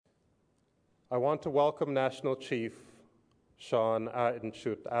I want to welcome National Chief Sean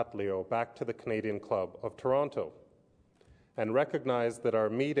Atenchut-Atleo back to the Canadian Club of Toronto and recognize that our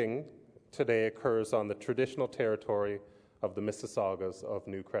meeting today occurs on the traditional territory of the Mississaugas of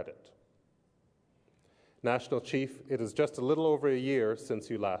New Credit. National Chief, it is just a little over a year since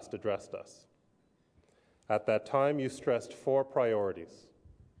you last addressed us. At that time, you stressed 4 priorities: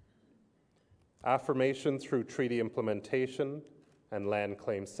 affirmation through treaty implementation and land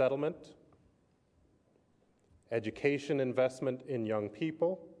claim settlement, education investment in young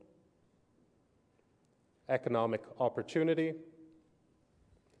people, economic opportunity,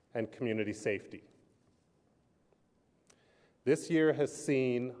 and community safety. This year has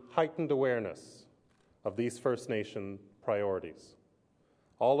seen heightened awareness of these First Nation priorities,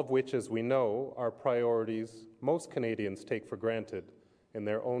 all of which, as we know, are priorities most Canadians take for granted in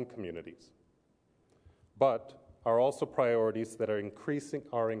their own communities, but are also priorities that are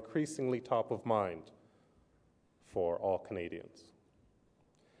increasingly top of mind for all Canadians.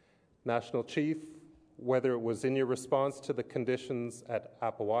 National Chief, whether it was in your response to the conditions at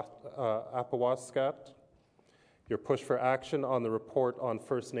Apawaskat, your push for action on the report on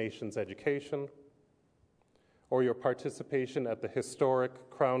First Nations education, or your participation at the historic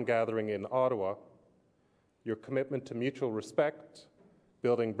Crown Gathering in Ottawa, your commitment to mutual respect,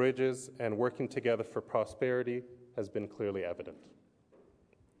 building bridges, and working together for prosperity has been clearly evident.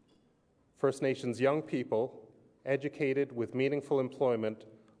 First Nations young people, educated with meaningful employment,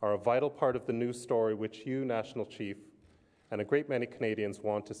 are a vital part of the news story which you, National Chief, and a great many Canadians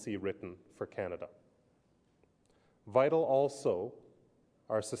want to see written for Canada. Vital also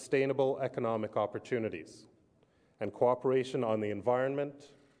are sustainable economic opportunities and cooperation on the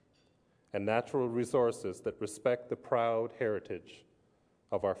environment and natural resources that respect the proud heritage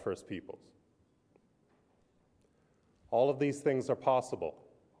of our First Peoples. All of these things are possible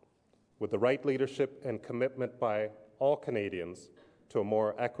with the right leadership and commitment by all Canadians to a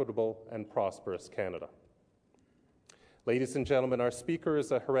more equitable and prosperous Canada. Ladies and gentlemen, our speaker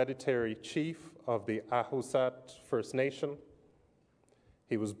is a hereditary chief of the Ahousaht First Nation.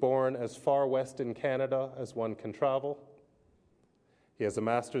 He was born as far west in Canada as one can travel. He has a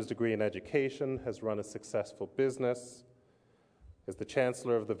master's degree in education, has run a successful business, is the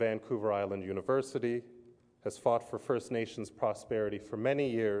Chancellor of the Vancouver Island University, has fought for First Nations prosperity for many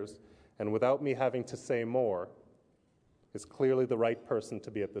years, and without me having to say more, is clearly the right person to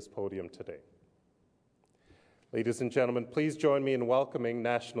be at this podium today. Ladies and gentlemen, please join me in welcoming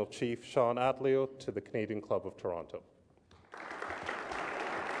National Chief Sean Atleo to the Canadian Club of Toronto.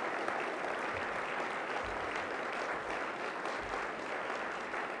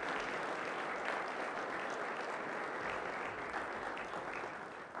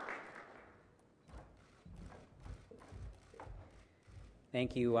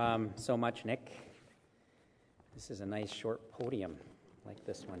 Thank you so much, Nick. This is a nice short podium, like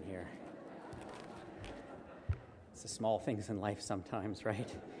this one here. It's the small things in life sometimes, right?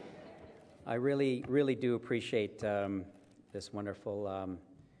 I really, really do appreciate this wonderful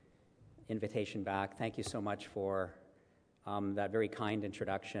invitation back. Thank you so much for that very kind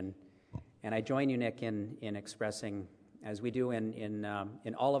introduction. And I join you, Nick, in expressing, as we do in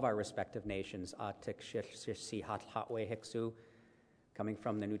all of our respective nations, Atik Shirsi Hatwe Hiksu, coming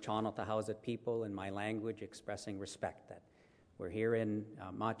from the Nuu-chah-nulth-ahousaht people, in my language, expressing respect that we're here in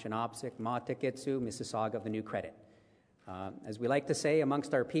Machinapsik, Matikitsu, Mississauga of the New Credit. As we like to say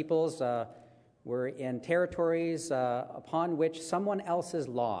amongst our peoples, we're in territories upon which someone else's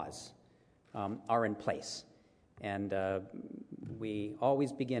laws are in place. And we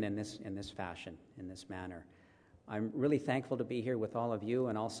always begin in this fashion, in this manner. I'm really thankful to be here with all of you,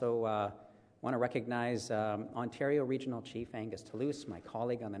 and also want to recognize Ontario Regional Chief Angus Toulouse, my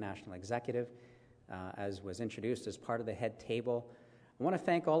colleague on the National Executive, as was introduced as part of the head table. I want to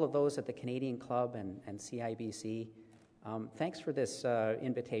thank all of those at the Canadian Club and CIBC. Thanks for this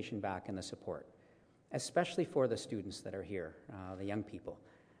invitation back and the support, especially for the students that are here, the young people.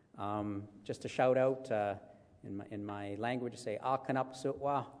 Just a shout out in my language, say, Akanap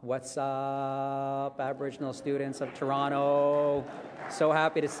Sutwa, what's up, Aboriginal students of Toronto? So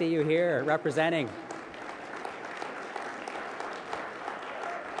happy to see you here representing.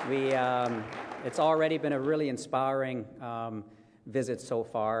 It's already been a really inspiring visit so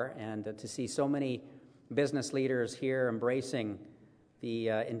far, and to see so many business leaders here embracing the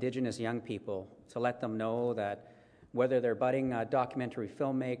Indigenous young people, to let them know that whether they're budding documentary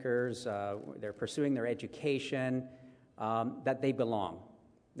filmmakers, they're pursuing their education, that they belong.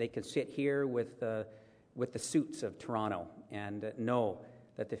 They can sit here with the suits of Toronto and know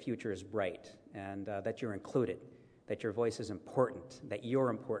that the future is bright and that you're included, that your voice is important, that you're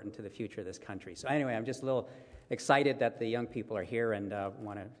important to the future of this country. So anyway, I'm just a little excited that the young people are here and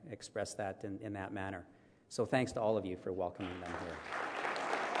want to express that in that manner. So thanks to all of you for welcoming them here.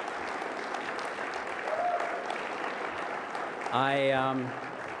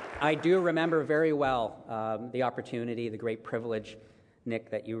 I do remember very well the opportunity, the great privilege, Nick,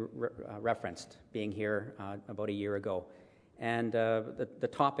 that you referenced, being here about a year ago, and the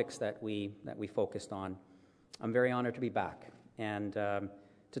topics that we focused on. I'm very honored to be back and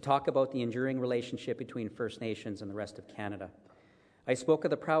to talk about the enduring relationship between First Nations and the rest of Canada. I spoke of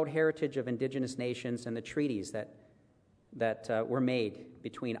the proud heritage of Indigenous nations and the treaties that were made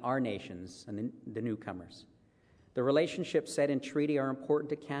between our nations and the newcomers. The relationships set in treaty are important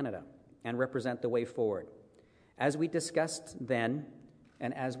to Canada and represent the way forward. As we discussed then,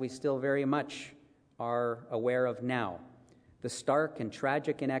 and as we still very much are aware of now, the stark and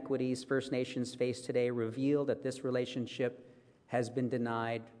tragic inequities First Nations face today reveal that this relationship has been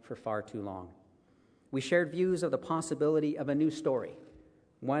denied for far too long. We shared views of the possibility of a new story,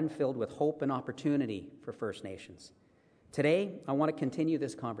 one filled with hope and opportunity for First Nations. Today, I want to continue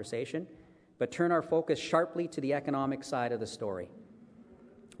this conversation, but turn our focus sharply to the economic side of the story.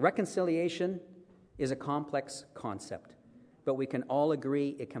 Reconciliation is a complex concept, but we can all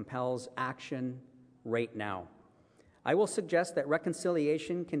agree it compels action right now. I will suggest that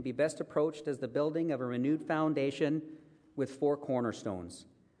reconciliation can be best approached as the building of a renewed foundation with 4 cornerstones: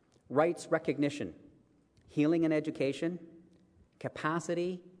 rights recognition, healing and education,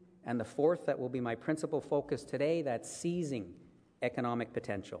 capacity, and the 4th that will be my principal focus today, that's seizing economic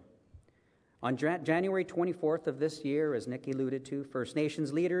potential. On January 24th of this year, as Nick alluded to, First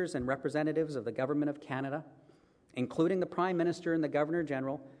Nations leaders and representatives of the Government of Canada, including the Prime Minister and the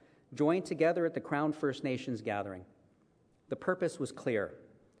Governor-General, joined together at the Crown First Nations gathering. The purpose was clear.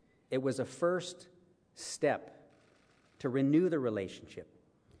 It was a first step to renew the relationship.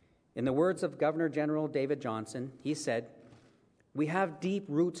 In the words of Governor-General David Johnston, he said, "We have deep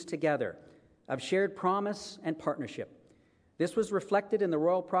roots together of shared promise and partnership. This was reflected in the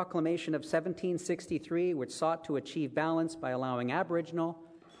Royal Proclamation of 1763, which sought to achieve balance by allowing Aboriginal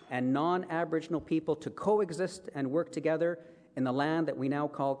and non-Aboriginal people to coexist and work together in the land that we now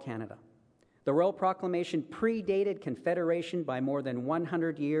call Canada. The Royal Proclamation predated Confederation by more than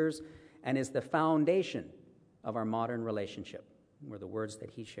 100 years and is the foundation of our modern relationship," were the words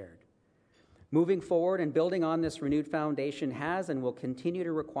that he shared. Moving forward and building on this renewed foundation has and will continue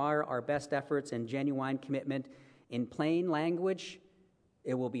to require our best efforts and genuine commitment. In plain language,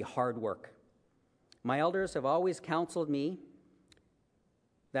 it will be hard work. My elders have always counseled me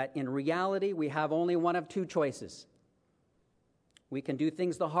that in reality, we have only one of 2 choices. We can do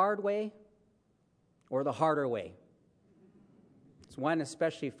things the hard way or the harder way. It's one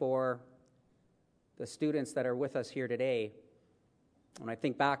especially for the students that are with us here today. When I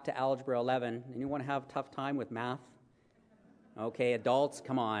think back to Algebra 11, anyone have a tough time with math? Okay, adults,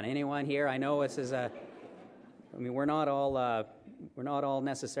 come on. Anyone here? I know this is we're not all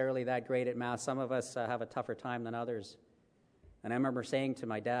necessarily that great at math. Some of us have a tougher time than others. And I remember saying to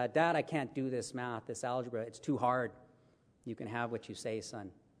my dad, "Dad, I can't do this math, this algebra. It's too hard." "You can have what you say,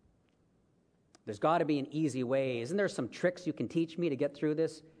 son. There's got to be an easy way. Isn't there some tricks you can teach me to get through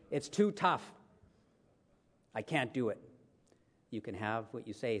this? It's too tough. I can't do it." "You can have what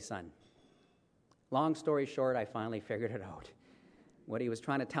you say, son." Long story short, I finally figured it out. What he was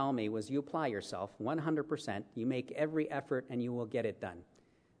trying to tell me was, you apply yourself 100%, you make every effort, and you will get it done.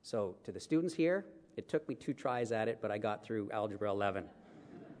 So to the students here, it took me 2 tries at it, but I got through Algebra 11.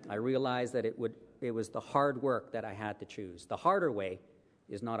 I realized that it was the hard work that I had to choose. The harder way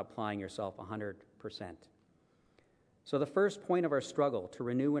is not applying yourself 100%. So the first point of our struggle to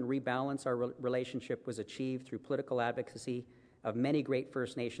renew and rebalance our relationship was achieved through political advocacy of many great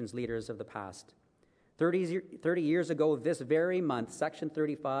First Nations leaders of the past. 30 years ago this very month, Section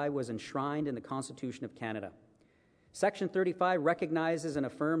 35 was enshrined in the Constitution of Canada. Section 35 recognizes and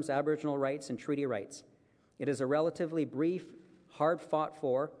affirms Aboriginal rights and treaty rights. It is a relatively brief, hard-fought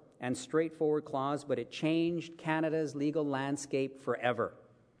for, and straightforward clause, but it changed Canada's legal landscape forever.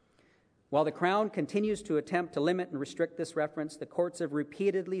 While the Crown continues to attempt to limit and restrict this reference, the courts have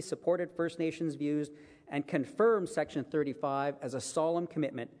repeatedly supported First Nations views and confirmed Section 35 as a solemn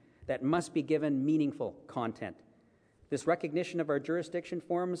commitment that must be given meaningful content. This recognition of our jurisdiction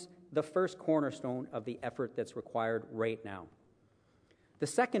forms the first cornerstone of the effort that's required right now. The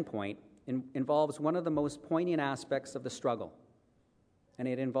second point involves one of the most poignant aspects of the struggle, and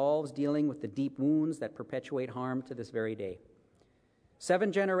it involves dealing with the deep wounds that perpetuate harm to this very day.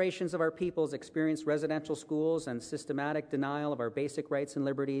 7 generations of our peoples experienced residential schools and systematic denial of our basic rights and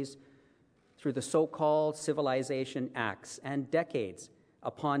liberties through the so-called Civilization Acts and decades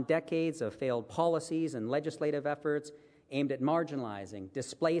upon decades of failed policies and legislative efforts aimed at marginalizing,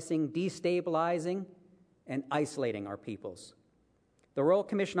 displacing, destabilizing, and isolating our peoples. The Royal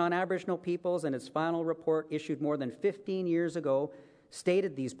Commission on Aboriginal Peoples, in its final report issued more than 15 years ago,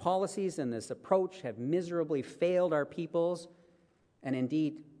 stated these policies and this approach have miserably failed our peoples and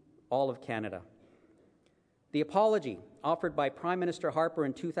indeed all of Canada. The apology offered by Prime Minister Harper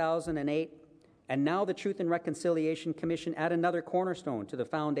in 2008 and now the Truth and Reconciliation Commission add another cornerstone to the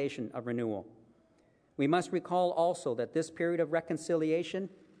foundation of renewal. We must recall also that this period of reconciliation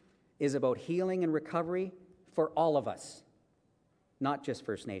is about healing and recovery for all of us, not just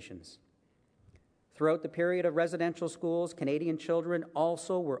First Nations. Throughout the period of residential schools, Canadian children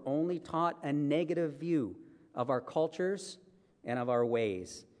also were only taught a negative view of our cultures and of our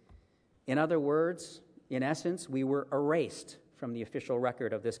ways. In other words, in essence, we were erased from the official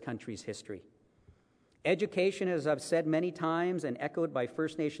record of this country's history. Education, as I've said many times and echoed by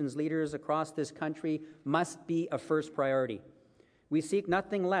First Nations leaders across this country, must be a first priority. We seek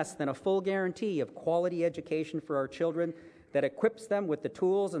nothing less than a full guarantee of quality education for our children that equips them with the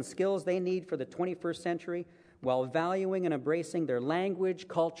tools and skills they need for the 21st century while valuing and embracing their language,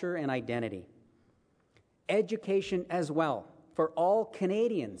 culture, and identity. Education as well for all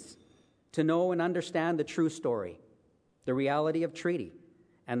Canadians to know and understand the true story, the reality of treaty,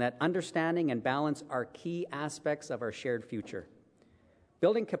 and that understanding and balance are key aspects of our shared future.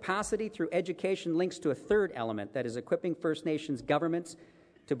 Building capacity through education links to a third element that is equipping First Nations governments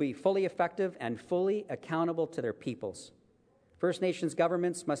to be fully effective and fully accountable to their peoples. First Nations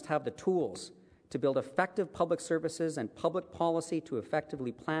governments must have the tools to build effective public services and public policy to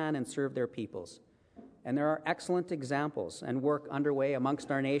effectively plan and serve their peoples. And there are excellent examples and work underway amongst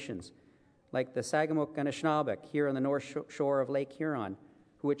our nations, like the Sagamuk Anishinaabe here on the north shore of Lake Huron,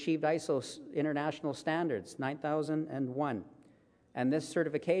 who achieved ISO international standards 9001. And this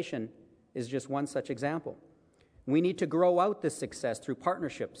certification is just one such example. We need to grow out this success through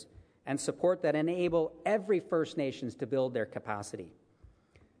partnerships and support that enable every First Nations to build their capacity.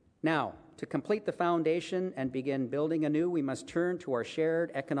 Now, to complete the foundation and begin building anew, we must turn to our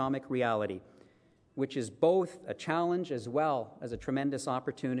shared economic reality, which is both a challenge as well as a tremendous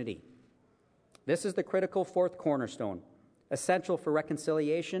opportunity. This is the critical fourth cornerstone, essential for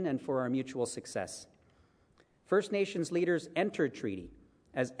reconciliation and for our mutual success. First Nations leaders entered treaty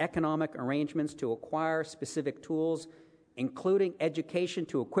as economic arrangements to acquire specific tools, including education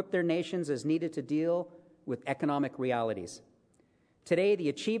to equip their nations as needed to deal with economic realities. Today, the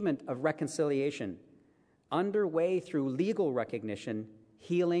achievement of reconciliation, underway through legal recognition,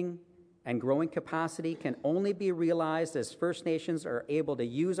 healing, and growing capacity, can only be realized as First Nations are able to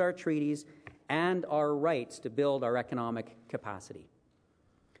use our treaties and our rights to build our economic capacity.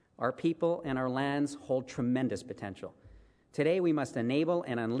 Our people and our lands hold tremendous potential. Today, we must enable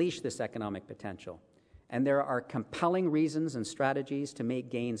and unleash this economic potential. And there are compelling reasons and strategies to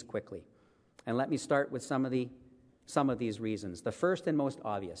make gains quickly. And let me start with some of these reasons. The first and most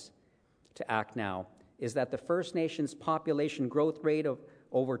obvious to act now is that the First Nations population growth rate of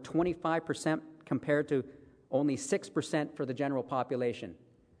over 25% compared to only 6% for the general population.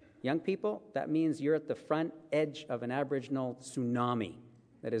 Young people, that means you're at the front edge of an Aboriginal tsunami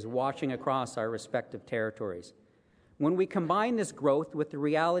that is washing across our respective territories. When we combine this growth with the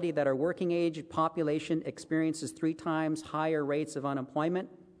reality that our working-age population experiences 3 times higher rates of unemployment,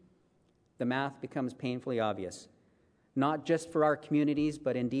 the math becomes painfully obvious, not just for our communities,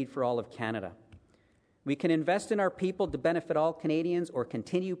 but indeed for all of Canada. We can invest in our people to benefit all Canadians or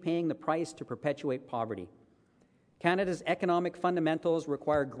continue paying the price to perpetuate poverty. Canada's economic fundamentals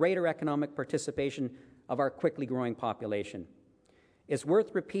require greater economic participation of our quickly growing population. It's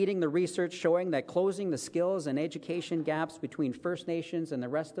worth repeating the research showing that closing the skills and education gaps between First Nations and the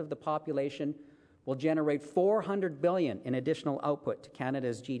rest of the population will generate $400 billion in additional output to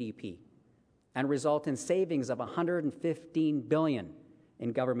Canada's GDP and result in savings of $115 billion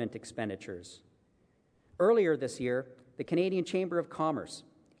in government expenditures. Earlier this year, the Canadian Chamber of Commerce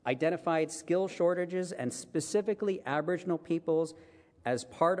identified skill shortages and specifically Aboriginal peoples as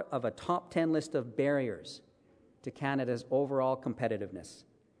part of a top 10 list of barriers to Canada's overall competitiveness.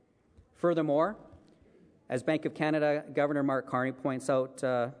 Furthermore, as Bank of Canada Governor Mark Carney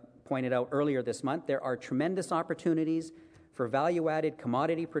pointed out earlier this month, there are tremendous opportunities for value-added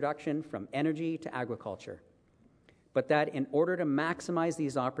commodity production from energy to agriculture. But that in order to maximize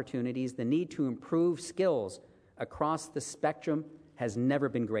these opportunities, the need to improve skills across the spectrum has never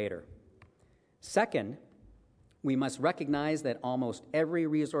been greater. Second, we must recognize that almost every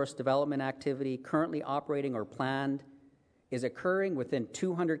resource development activity currently operating or planned is occurring within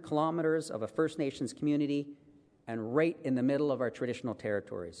 200 kilometers of a First Nations community and right in the middle of our traditional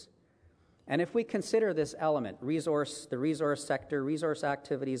territories. And if we consider this element, the resource sector, resource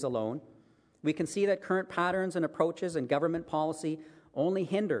activities alone, we can see that current patterns and approaches in government policy only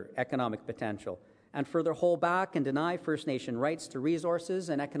hinder economic potential and further hold back and deny First Nation rights to resources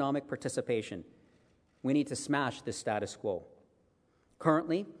and economic participation. We need to smash this status quo.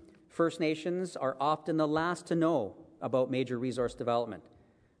 Currently, First Nations are often the last to know about major resource development.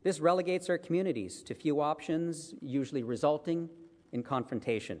 This relegates our communities to few options, usually resulting in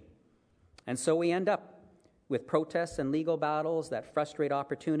confrontation. And so we end up with protests and legal battles that frustrate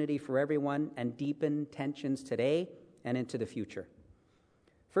opportunity for everyone and deepen tensions today and into the future.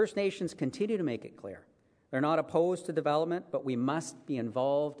 First Nations continue to make it clear they're not opposed to development, but we must be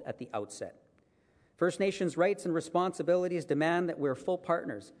involved at the outset. First Nations rights and responsibilities demand that we're full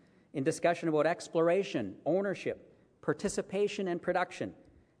partners in discussion about exploration, ownership, participation and production,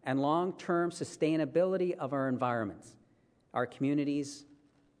 and long-term sustainability of our environments, our communities,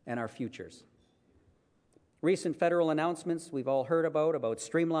 and our futures. Recent federal announcements we've all heard about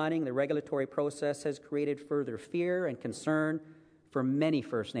streamlining the regulatory process has created further fear and concern for many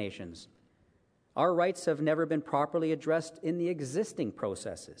First Nations. Our rights have never been properly addressed in the existing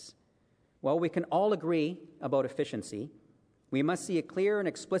processes. While we can all agree about efficiency, we must see a clear and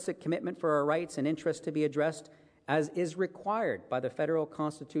explicit commitment for our rights and interests to be addressed as is required by the federal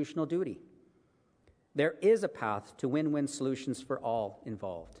constitutional duty. There is a path to win-win solutions for all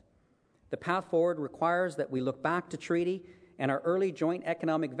involved. The path forward requires that we look back to treaty and our early joint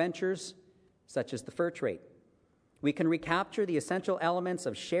economic ventures, such as the fur trade. We can recapture the essential elements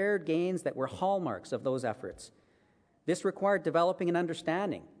of shared gains that were hallmarks of those efforts. This required developing an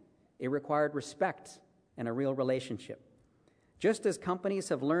understanding. It required respect and a real relationship. Just as companies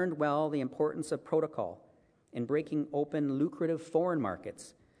have learned well the importance of protocol in breaking open lucrative foreign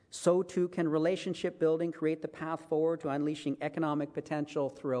markets, so too can relationship building create the path forward to unleashing economic potential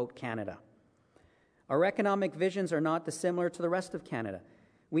throughout Canada. Our economic visions are not dissimilar to the rest of Canada.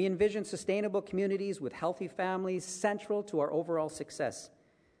 We envision sustainable communities with healthy families central to our overall success.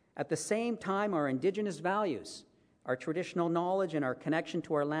 At the same time, our Indigenous values, our traditional knowledge, and our connection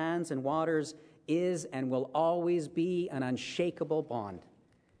to our lands and waters is and will always be an unshakable bond.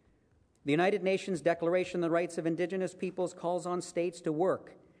 The United Nations Declaration on the Rights of Indigenous Peoples calls on states to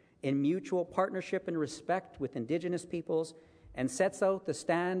work in mutual partnership and respect with Indigenous peoples and sets out the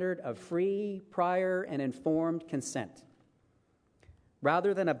standard of free, prior, and informed consent.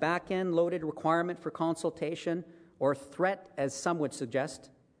 Rather than a back-end loaded requirement for consultation or threat, as some would suggest,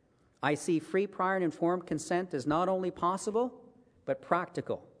 I see free, prior, and informed consent as not only possible, but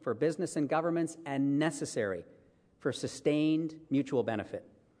practical for business and governments and necessary for sustained mutual benefit.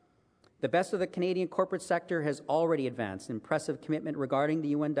 The best of the Canadian corporate sector has already advanced impressive commitment regarding the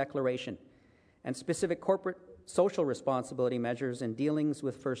UN Declaration and specific corporate social responsibility measures in dealings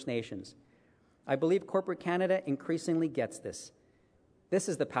with First Nations. I believe corporate Canada increasingly gets this. This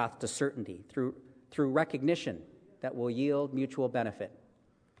is the path to certainty through recognition that will yield mutual benefit.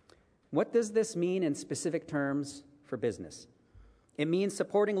 What does this mean in specific terms for business? It means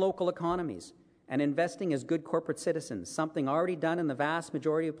supporting local economies and investing as good corporate citizens, something already done in the vast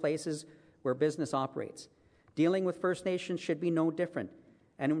majority of places where business operates. Dealing with First Nations should be no different.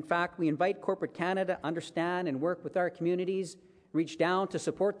 And in fact, we invite corporate Canada to understand and work with our communities, reach down to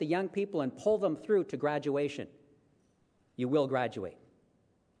support the young people and pull them through to graduation. You will graduate,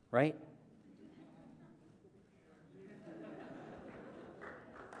 right?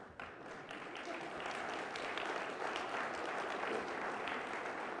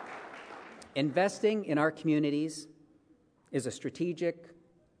 Investing in our communities is a strategic,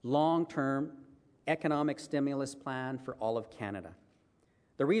 long-term economic stimulus plan for all of Canada.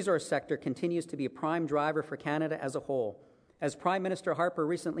 The resource sector continues to be a prime driver for Canada as a whole. As Prime Minister Harper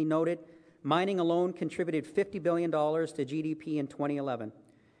recently noted, mining alone contributed $50 billion to GDP in 2011.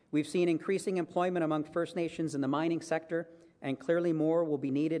 We've seen increasing employment among First Nations in the mining sector, and clearly more will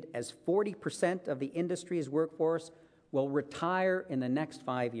be needed as 40% of the industry's workforce will retire in the next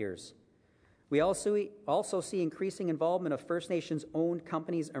 5 years. We also see increasing involvement of First Nations-owned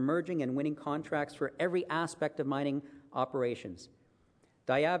companies emerging and winning contracts for every aspect of mining operations.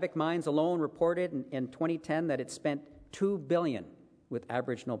 Diavik Mines alone reported in 2010 that it spent $2 billion with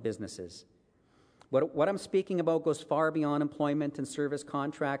Aboriginal businesses. What I'm speaking about goes far beyond employment and service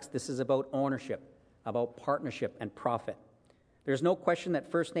contracts. This is about ownership, about partnership and profit. There's no question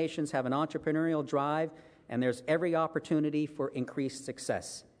that First Nations have an entrepreneurial drive, and there's every opportunity for increased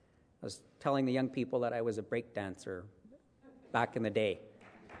success. I was telling the young people that I was a breakdancer back in the day.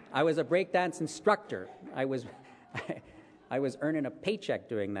 I was a breakdance instructor. I was earning a paycheck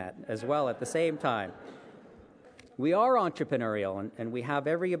doing that as well at the same time. We are entrepreneurial, and we have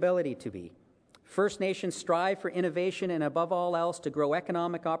every ability to be. First Nations strive for innovation and, above all else, to grow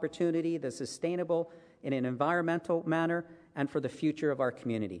economic opportunity that's sustainable in an environmental manner and for the future of our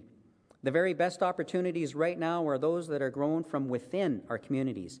community. The very best opportunities right now are those that are grown from within our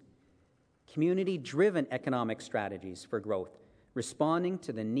communities. Community-driven economic strategies for growth, responding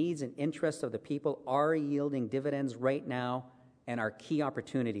to the needs and interests of the people, are yielding dividends right now and are key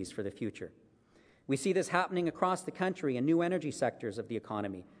opportunities for the future. We see this happening across the country in new energy sectors of the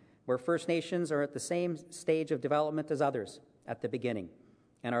economy, where First Nations are at the same stage of development as others at the beginning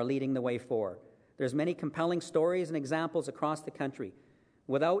and are leading the way forward. There's many compelling stories and examples across the country,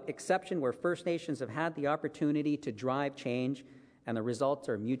 without exception, where First Nations have had the opportunity to drive change, and the results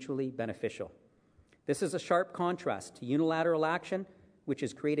are mutually beneficial. This is a sharp contrast to unilateral action, which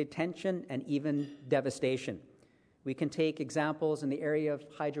has created tension and even devastation. We can take examples in the area of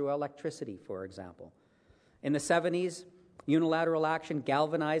hydroelectricity, for example. In the 70s, unilateral action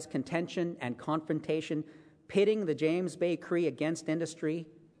galvanized contention and confrontation, pitting the James Bay Cree against industry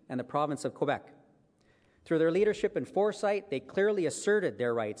and the province of Quebec. Through their leadership and foresight, they clearly asserted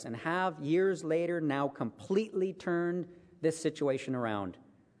their rights and have, years later, now completely turned this situation around.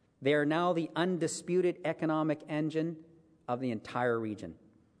 They are now the undisputed economic engine of the entire region.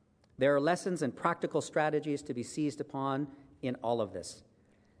 There are lessons and practical strategies to be seized upon in all of this.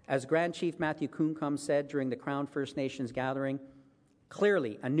 As Grand Chief Matthew Kuncombe said during the Crown First Nations gathering,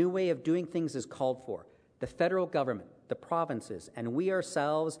 clearly a new way of doing things is called for. The federal government, the provinces, and we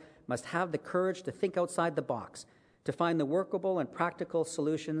ourselves must have the courage to think outside the box, to find the workable and practical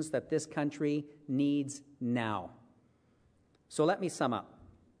solutions that this country needs now. So let me sum up.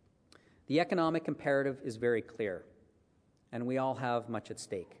 The economic imperative is very clear, and we all have much at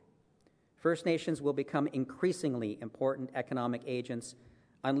stake. First Nations will become increasingly important economic agents,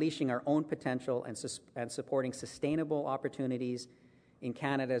 unleashing our own potential and supporting sustainable opportunities in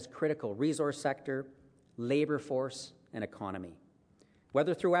Canada's critical resource sector, labor force, and economy.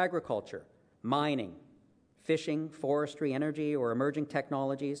 Whether through agriculture, mining, fishing, forestry, energy, or emerging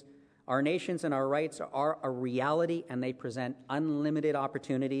technologies, our nations and our rights are a reality, and they present unlimited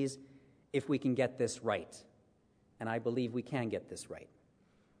opportunities if we can get this right. And I believe we can get this right.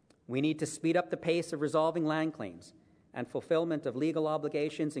 We need to speed up the pace of resolving land claims and fulfillment of legal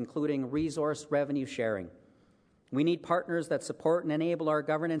obligations, including resource revenue sharing. We need partners that support and enable our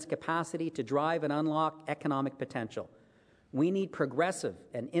governance capacity to drive and unlock economic potential. We need progressive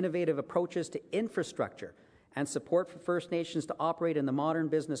and innovative approaches to infrastructure and support for First Nations to operate in the modern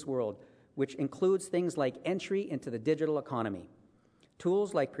business world, which includes things like entry into the digital economy.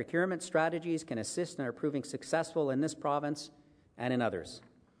 Tools like procurement strategies can assist in our proving successful in this province and in others.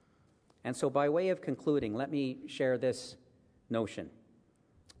 And so by way of concluding, let me share this notion.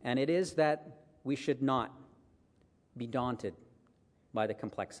 And it is that we should not be daunted by the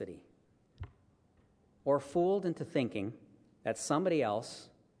complexity or fooled into thinking that somebody else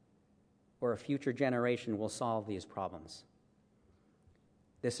or a future generation will solve these problems.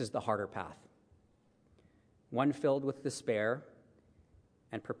 This is the harder path, one filled with despair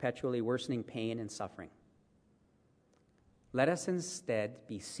and perpetually worsening pain and suffering. Let us instead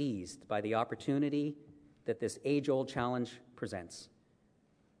be seized by the opportunity that this age-old challenge presents.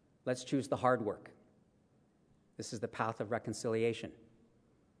 Let's choose the hard work. This is the path of reconciliation.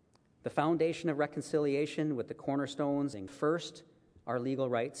 The foundation of reconciliation with the cornerstones in first, our legal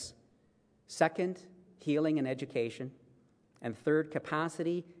rights, second, healing and education, and third,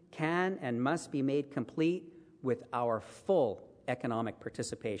 capacity can and must be made complete with our full economic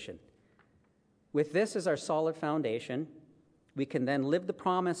participation. With this as our solid foundation, we can then live the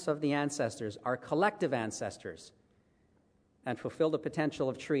promise of the ancestors, our collective ancestors, and fulfill the potential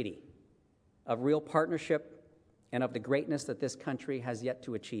of treaty, of real partnership, and of the greatness that this country has yet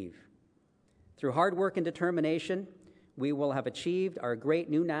to achieve. Through hard work and determination, we will have achieved our great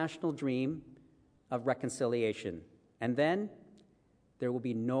new national dream of reconciliation. And then there will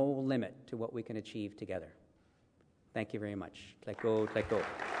be no limit to what we can achieve together. Thank you very much. Let go, let go.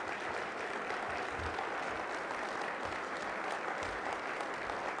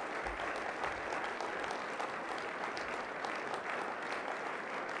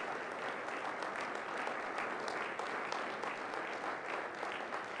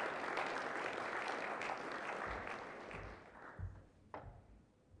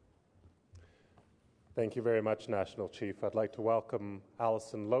 Thank you very much, National Chief. I'd like to welcome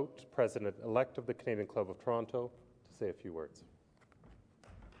Alison Lote, President-elect of the Canadian Club of Toronto, to say a few words.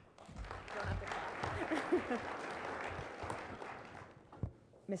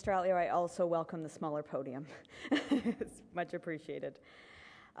 Mr. Outlier, I also welcome the smaller podium. It's Much appreciated.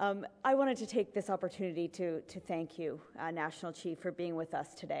 I wanted to take this opportunity to thank you, National Chief, for being with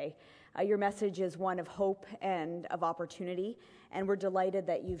us today. Your message is one of hope and of opportunity, and we're delighted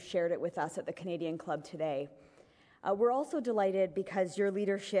that you've shared it with us at the Canadian Club today. We're also delighted because your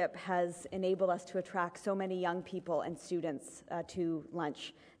leadership has enabled us to attract so many young people and students to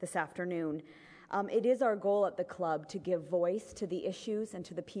lunch this afternoon. It is our goal at the club to give voice to the issues and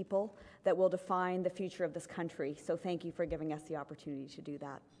to the people that will define the future of this country. So thank you for giving us the opportunity to do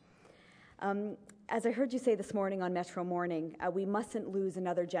that. As I heard you say this morning on Metro Morning, we mustn't lose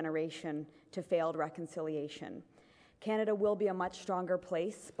another generation to failed reconciliation. Canada will be a much stronger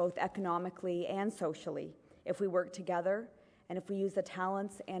place, both economically and socially, if we work together and if we use the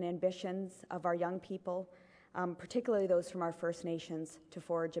talents and ambitions of our young people, particularly those from our First Nations, to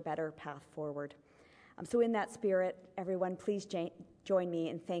forge a better path forward. So in that spirit, everyone, please join me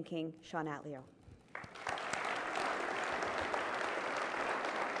in thanking Sean Atleo.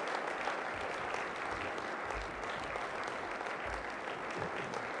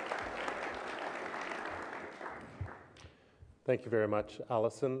 Thank you very much,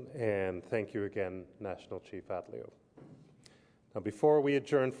 Alison, and thank you again, National Chief Atleo. Now, before we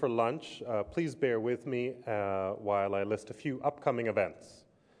adjourn for lunch, please bear with me while I list a few upcoming events.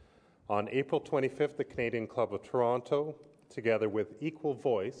 On April 25th, the Canadian Club of Toronto, together with Equal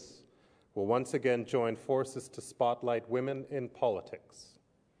Voice, will once again join forces to spotlight women in politics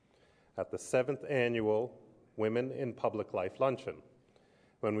at the 7th Annual Women in Public Life Luncheon,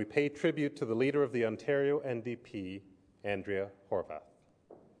 when we pay tribute to the leader of the Ontario NDP, Andrea Horwath.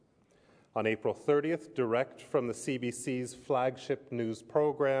 On April 30th, direct from the CBC's flagship news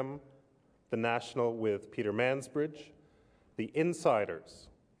program, The National with Peter Mansbridge, the Insiders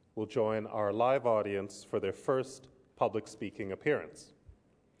will join our live audience for their first public speaking appearance.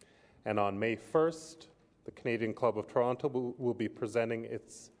 And on May 1st, the Canadian Club of Toronto will be presenting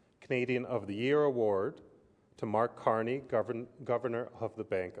its Canadian of the Year award to Mark Carney, Governor of the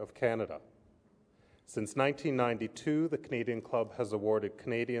Bank of Canada. Since 1992, the Canadian Club has awarded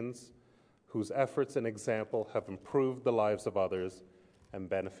Canadians whose efforts and example have improved the lives of others and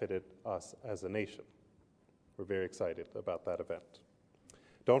benefited us as a nation. We're very excited about that event.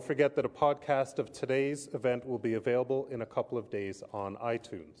 Don't forget that a podcast of today's event will be available in a couple of days on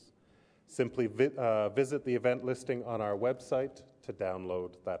iTunes. Simply visit the event listing on our website to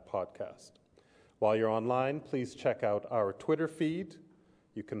download that podcast. While you're online, please check out our Twitter feed.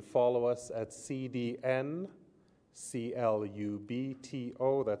 You can follow us at CDN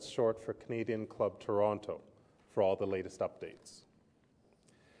CLUBTO, that's short for Canadian Club Toronto, for all the latest updates.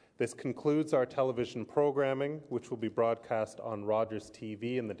 This concludes our television programming, which will be broadcast on Rogers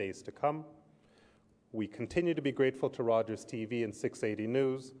TV in the days to come. We continue to be grateful to Rogers TV and 680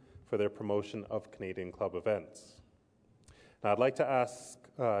 News for their promotion of Canadian Club events. Now, I'd like to ask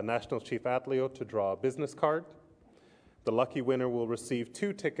National Chief Atleo to draw a business card. The lucky winner will receive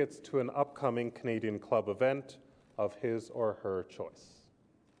 2 tickets to an upcoming Canadian Club event of his or her choice.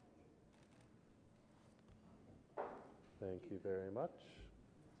 Thank you very much.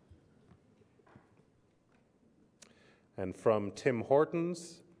 And from Tim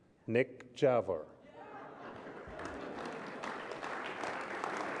Hortons, Nick Javor.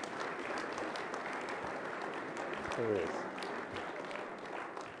 There he is.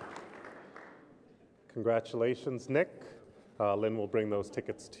 Congratulations, Nick. Lynn will bring those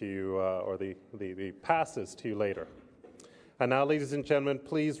tickets to you, or the passes to you later. And now, ladies and gentlemen,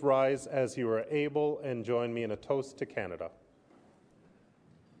 please rise as you are able and join me in a toast to Canada.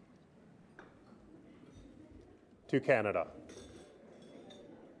 To Canada.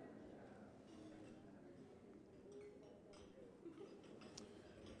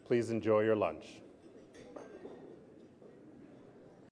 Please enjoy your lunch.